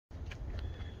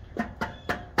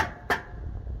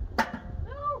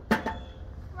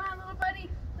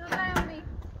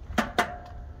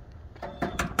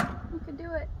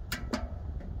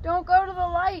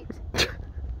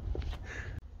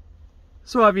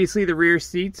So obviously the rear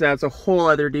seats, that's a whole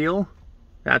other deal.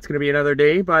 That's going to be another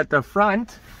day, but the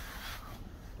front,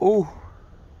 oh,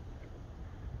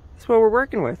 that's what we're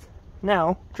working with.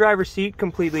 Now, driver's seat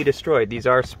completely destroyed. These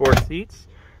are sport seats.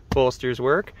 Bolsters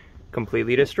work,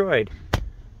 completely destroyed. So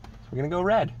we're going to go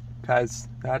red, because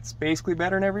that's basically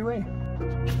better in every way.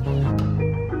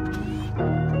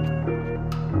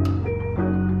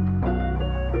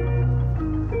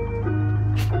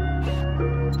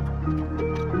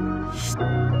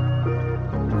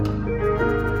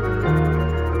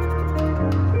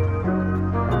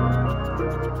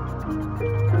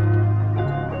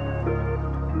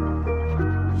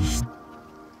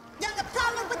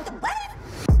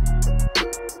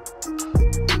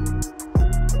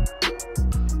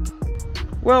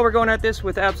 Well, we're going at this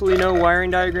with absolutely no wiring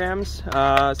diagrams.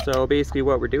 So basically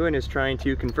what we're doing is trying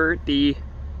to convert the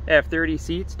F30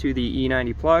 seats to the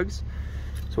E90 plugs.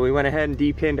 So we went ahead and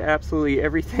depinned absolutely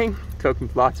everything, took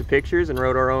lots of pictures and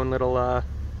wrote our own little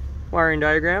wiring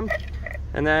diagram.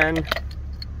 And then,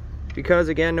 because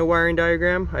again, no wiring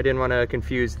diagram, I didn't want to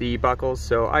confuse the buckles,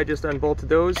 so I just unbolted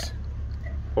those,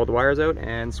 pulled the wires out,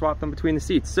 and swapped them between the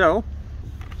seats. So,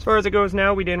 as far as it goes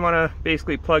now, we didn't want to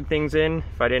basically plug things in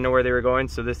if I didn't know where they were going,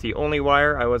 so this is the only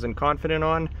wire I wasn't confident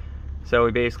on. So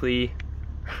we basically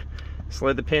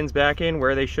slid the pins back in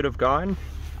where they should have gone.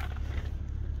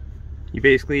 You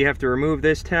basically have to remove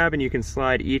this tab and you can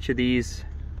slide each of these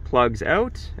plugs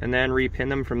out and then repin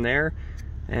them from there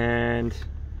and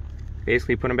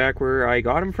basically put them back where I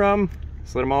got them from,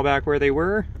 slid them all back where they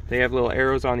were. They have little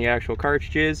arrows on the actual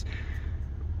cartridges.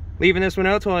 Leaving this one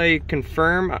out till I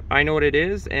confirm I know what it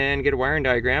is and get a wiring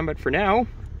diagram, but for now,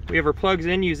 we have our plugs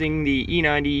in using the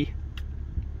E90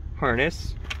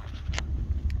 harness.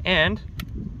 And,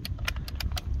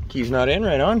 key's not in,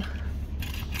 right on.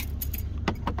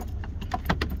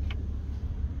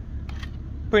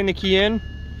 Putting the key in.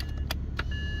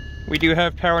 We do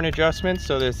have power and adjustments,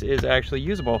 so this is actually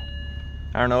usable.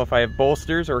 I don't know if I have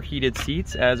bolsters or heated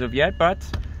seats as of yet, but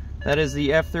that is the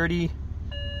F30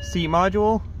 seat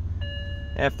module.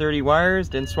 F30 wires,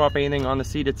 didn't swap anything on the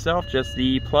seat itself, just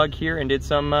the plug here, and did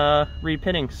some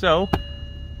repinning. So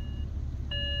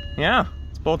yeah,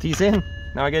 let's bolt these in.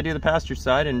 Now I gotta do the passenger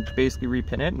side and basically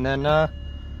repin it, and then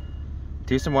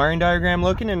do some wiring diagram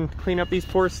looking and clean up these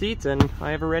poor seats. And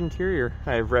I have a red interior.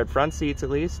 I have red front seats at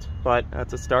least, but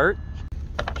that's a start.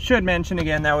 Should mention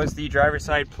again, that was the driver's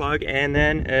side plug. And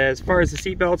then as far as the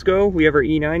seat belts go, we have our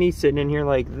E90 sitting in here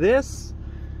like this,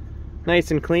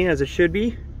 nice and clean as it should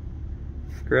be.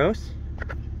 Gross.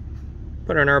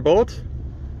 Put on our bolt,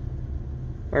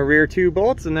 our rear two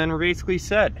bolts, and then we're basically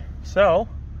set. So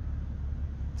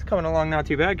it's coming along not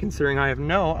too bad considering I have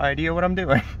no idea what I'm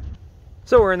doing.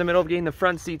 So we're in the middle of getting the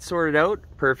front seats sorted out.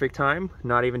 Perfect time.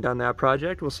 Not even done that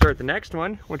project. We'll start the next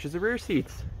one, which is the rear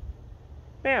seats.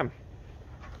 Bam.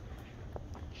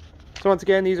 So once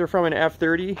again, these are from an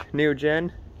F30, new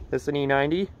gen. This is an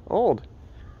E90, old.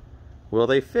 Will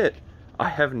they fit? I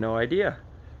have no idea.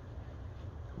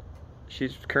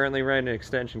 She's currently running an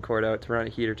extension cord out to run a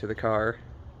heater to the car,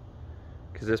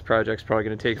 because this project's probably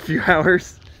going to take a few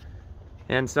hours.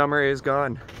 And summer is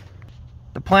gone.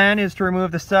 The plan is to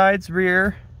remove the sides,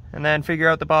 rear, and then figure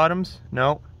out the bottoms.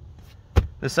 No.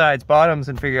 The sides, bottoms,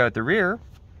 and figure out the rear.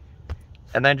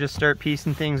 And then just start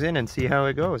piecing things in and see how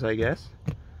it goes, I guess.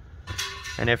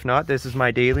 And if not, this is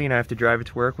my daily and I have to drive it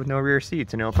to work with no rear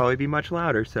seats, and it'll probably be much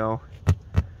louder, so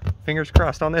fingers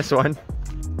crossed on this one.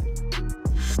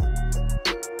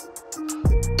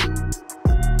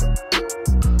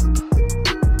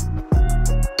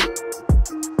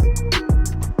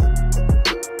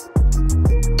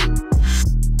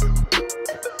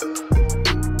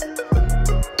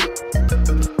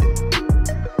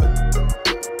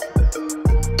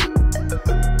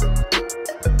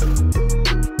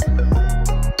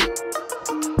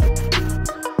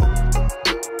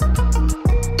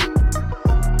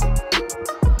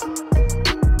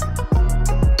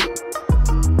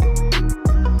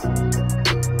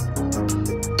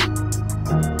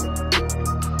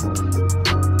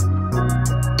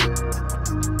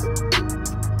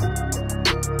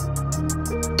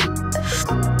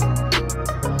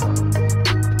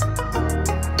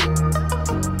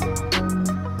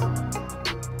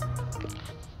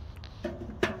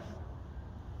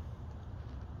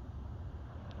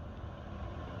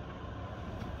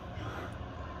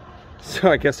 So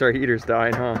I guess our heater's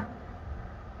dying, huh?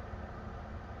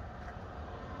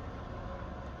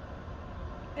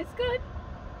 It's good.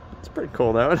 It's pretty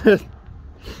cold out.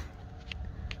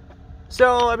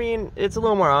 So, I mean, it's a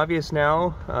little more obvious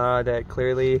now that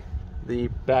clearly the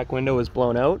back window was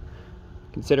blown out.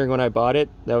 Considering when I bought it,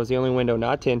 that was the only window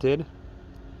not tinted.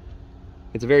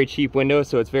 It's a very cheap window,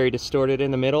 so it's very distorted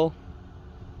in the middle.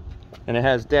 And it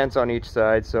has dents on each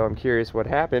side, so I'm curious what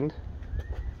happened.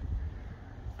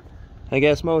 I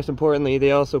guess most importantly,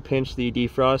 they also pinched the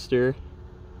defroster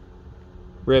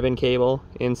ribbon cable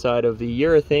inside of the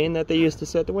urethane that they used to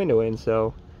set the window in,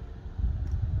 so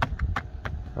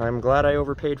I'm glad I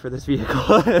overpaid for this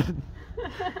vehicle.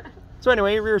 So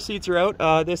anyway, rear seats are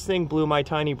out. This thing blew my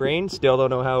tiny brain. Still don't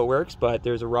know how it works, but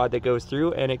there's a rod that goes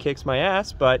through and it kicks my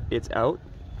ass, but it's out.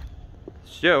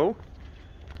 So,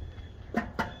 no!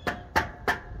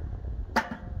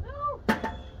 Come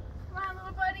on,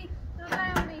 little buddy. Don't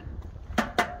die on me.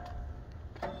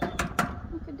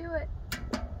 You can do it.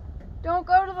 Don't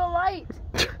go to the light.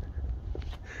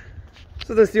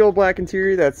 so this is the old black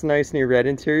interior. That's nice new red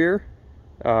interior.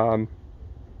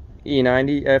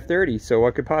 E90 F30, so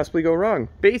what could possibly go wrong?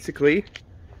 Basically,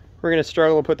 we're going to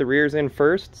struggle to put the rears in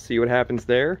first, see what happens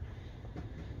there,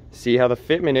 see how the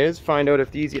fitment is, find out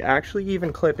if these actually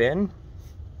even clip in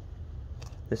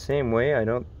the same way. I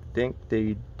don't think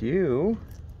they do.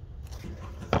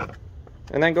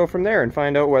 And then go from there and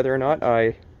find out whether or not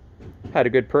I had a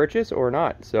good purchase or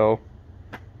not. So,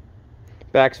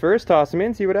 backs first, toss them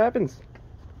in, see what happens.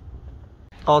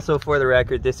 Also, for the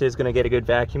record, this is going to get a good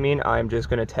vacuuming. I'm just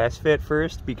going to test fit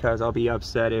first because I'll be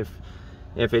upset if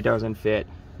it doesn't fit.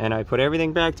 And I put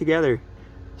everything back together.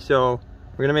 So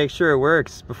we're going to make sure it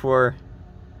works before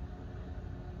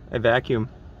I vacuum.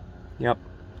 Yep.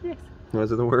 Yes.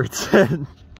 Those are the words. Okay.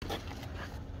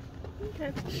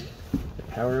 The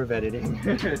power of editing.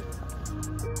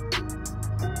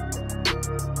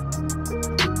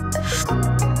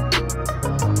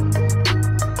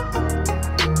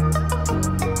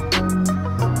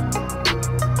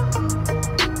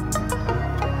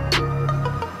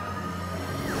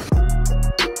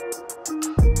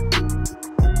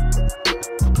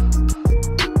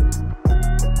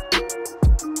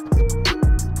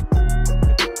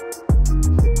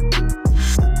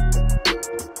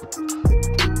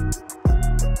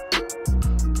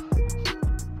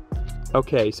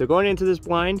 Okay, so going into this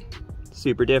blind,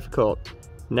 super difficult.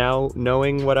 Now,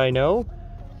 knowing what I know,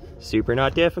 super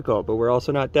not difficult, but we're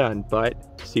also not done,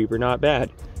 but super not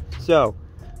bad. So,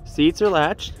 seats are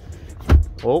latched.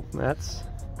 Oh, that's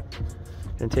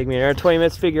gonna take me another 20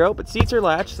 minutes to figure out, but seats are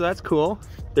latched, so that's cool.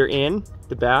 They're in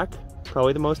the back,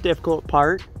 probably the most difficult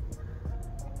part.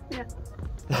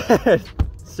 Yeah.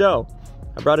 So,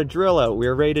 I brought a drill out. We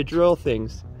were ready to drill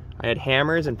things. I had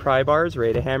hammers and pry bars,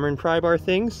 ready to hammer and pry bar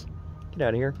things. Get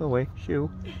out of here, go away,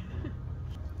 shoo.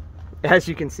 As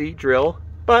you can see, drill.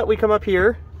 But we come up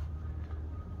here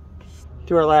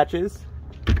to our latches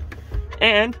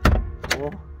and,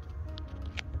 oh,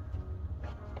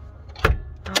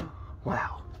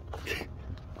 wow.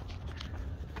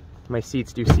 My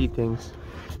seats do seat things.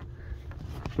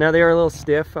 Now they are a little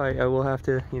stiff. I will have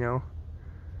to, you know,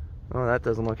 oh, that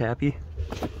doesn't look happy.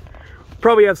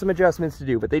 Probably have some adjustments to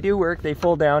do, but they do work. They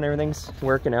fold down, everything's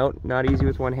working out. Not easy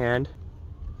with one hand.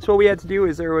 So what we had to do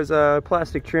is there was a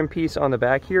plastic trim piece on the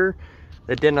back here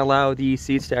that didn't allow the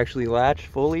seats to actually latch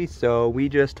fully, so we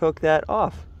just took that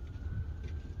off.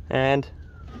 And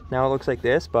now it looks like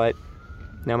this, but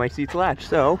now my seats latch,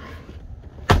 so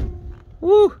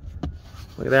woo!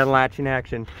 Look at that latch in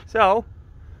action. So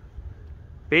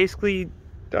basically,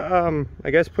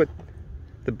 I guess put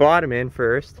the bottom in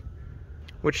first,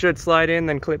 which should slide in,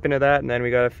 then clip into that, and then we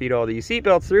gotta feed all these seat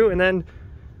belts through, and then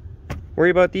worry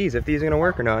about these, if these are gonna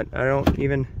work or not. I don't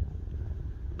even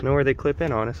know where they clip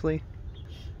in, honestly.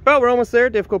 But we're almost there,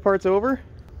 difficult part's over.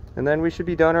 And then we should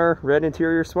be done our red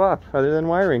interior swap, other than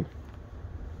wiring.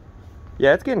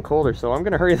 Yeah, it's getting colder, so I'm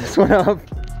gonna hurry this one up.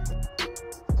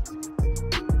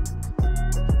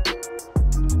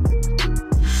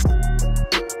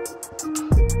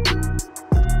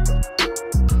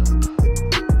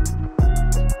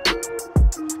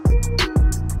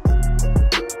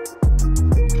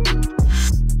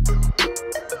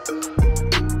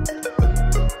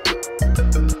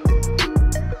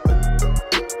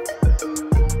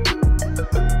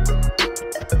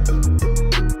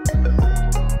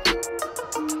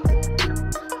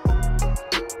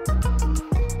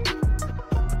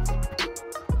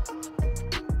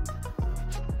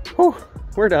 Whew,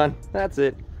 we're done. That's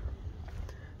it.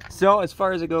 So as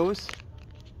far as it goes,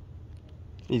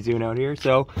 you zoom out here.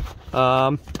 So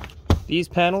these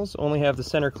panels only have the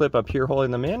center clip up here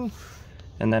holding them in,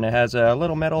 and then it has a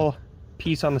little metal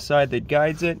piece on the side that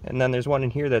guides it, and then there's one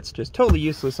in here that's just totally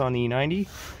useless on the E90.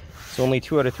 So only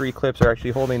 2 out of 3 clips are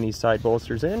actually holding these side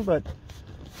bolsters in, but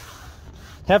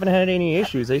haven't had any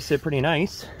issues. They sit pretty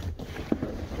nice.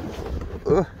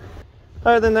 Ugh.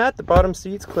 Other than that, the bottom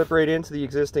seats clip right into the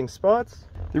existing spots.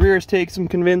 The rears take some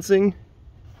convincing,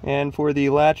 and for the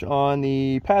latch on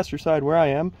the passenger side where I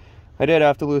am, I did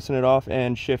have to loosen it off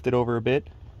and shift it over a bit,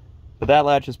 but that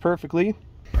latches perfectly.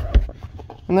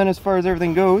 And then as far as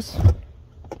everything goes,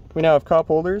 we now have cup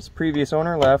holders. Previous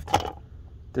owner left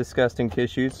disgusting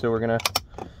tissues, so we're gonna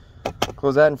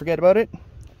close that and forget about it.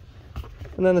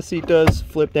 And then the seat does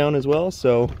flip down as well,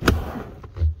 so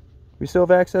we still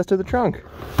have access to the trunk.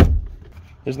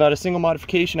 There's not a single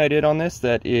modification I did on this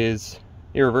that is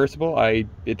irreversible.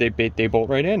 They bolt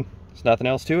right in. There's nothing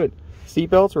else to it. Seat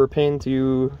belts were a pain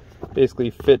to basically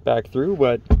fit back through,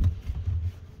 but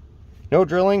no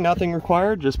drilling, nothing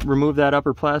required. Just remove that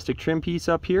upper plastic trim piece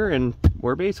up here and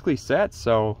we're basically set.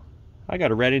 So I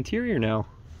got a red interior now.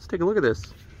 Let's take a look at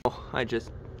this. I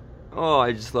just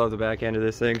love the back end of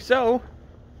this thing. So,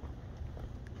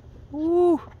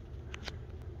 ooh,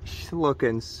 she's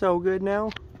looking so good now.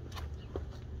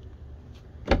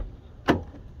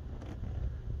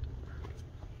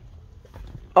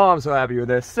 Oh, I'm so happy with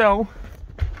this. So,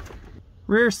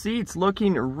 rear seats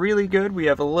looking really good. We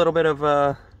have a little bit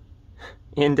of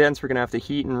indents we're gonna have to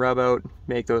heat and rub out,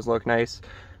 make those look nice.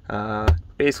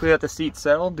 Basically let the seats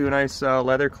settle, do a nice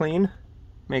leather clean,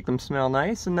 make them smell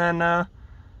nice, and then we're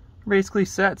basically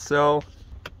set. So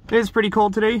it is pretty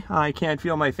cold today. I can't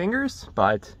feel my fingers,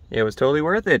 but it was totally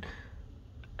worth it.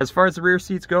 As far as the rear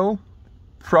seats go,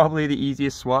 probably the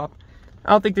easiest swap. I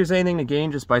don't think there's anything to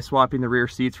gain just by swapping the rear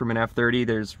seats from an F30.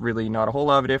 There's really not a whole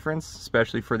lot of difference,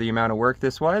 especially for the amount of work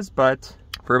this was, but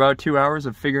for about 2 hours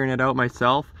of figuring it out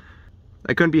myself,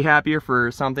 I couldn't be happier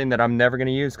for something that I'm never going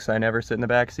to use because I never sit in the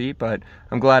back seat, but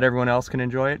I'm glad everyone else can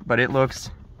enjoy it. But it looks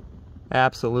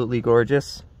absolutely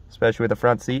gorgeous, especially with the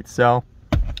front seat. So,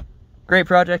 great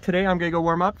project today. I'm going to go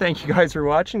warm up. Thank you guys for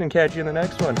watching and catch you in the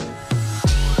next one.